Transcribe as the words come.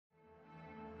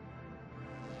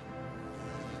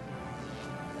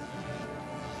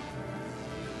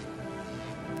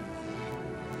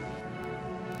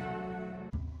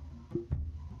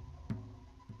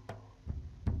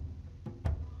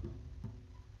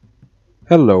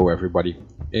Hello everybody,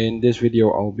 in this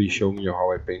video I'll be showing you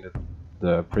how I painted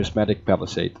the Prismatic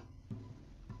Pallisade.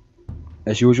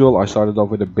 As usual, I started off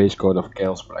with a base coat of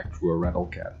Chaos Black through a rattle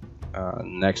can.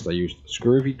 Next I used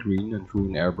scurvy green, and through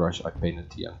an airbrush I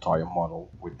painted the entire model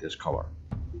with this color.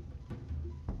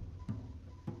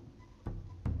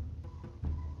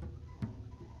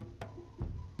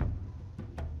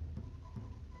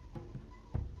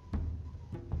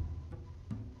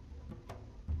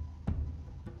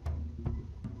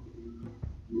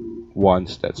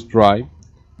 Once that's dry,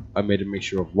 I made a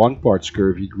mixture of 1 part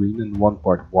scurvy green and 1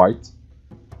 part white,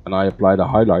 and I applied a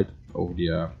highlight over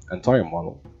the entire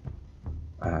model,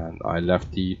 and I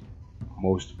left the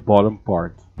most bottom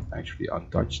part actually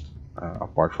untouched,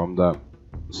 apart from the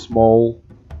small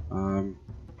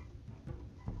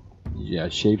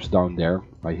shapes down there.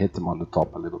 I hit them on the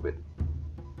top a little bit.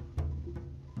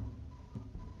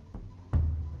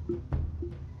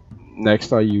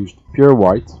 Next I used pure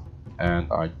white,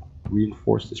 and I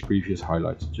reinforced this previous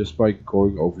highlights just by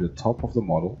going over the top of the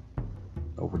model,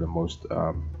 over the most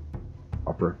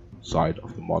upper side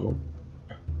of the model,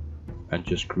 and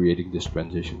just creating this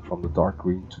transition from the dark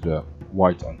green to the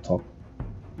white on top.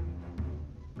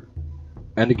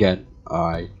 And again,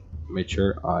 I made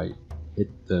sure I hit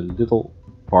the little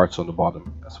parts on the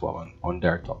bottom as well on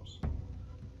their tops.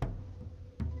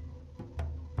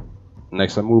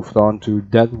 Next I moved on to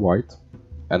dead white,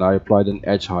 and I applied an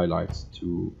edge highlight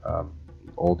to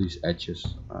all these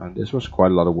edges, and this was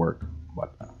quite a lot of work,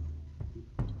 but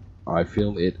I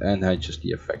feel it enhances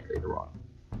the effect later on.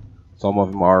 Some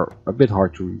of them are a bit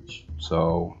hard to reach,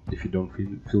 so if you don't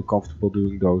feel comfortable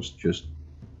doing those, just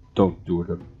don't do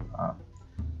them.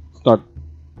 It's not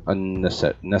a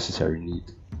necessary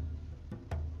need.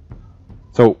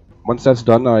 So once that's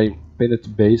done, I painted the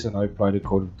base and I applied a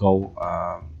coat of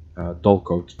dull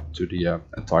coat to the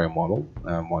entire model.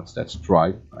 And once that's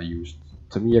dry, I used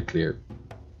Tamiya clear,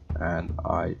 and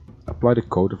I applied a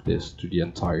coat of this to the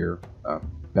entire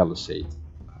Palisade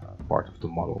part of the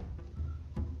model.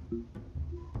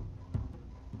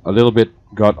 A little bit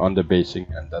got on the basing,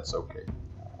 and that's okay.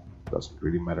 Doesn't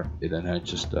really matter. It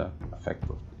enhances the effect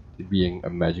of it being a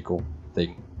magical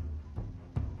thing.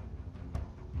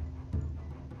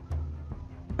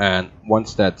 And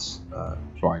once that's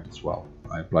dried as well,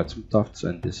 I applied some tufts,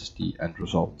 and this is the end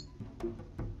result.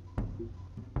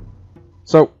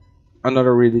 So,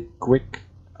 another really quick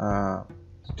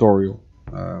tutorial.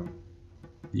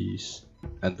 These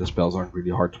endless spells aren't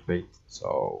really hard to paint,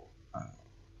 so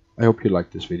I hope you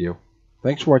liked this video.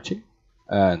 Thanks for watching,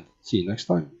 and see you next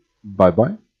time. Bye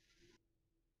bye.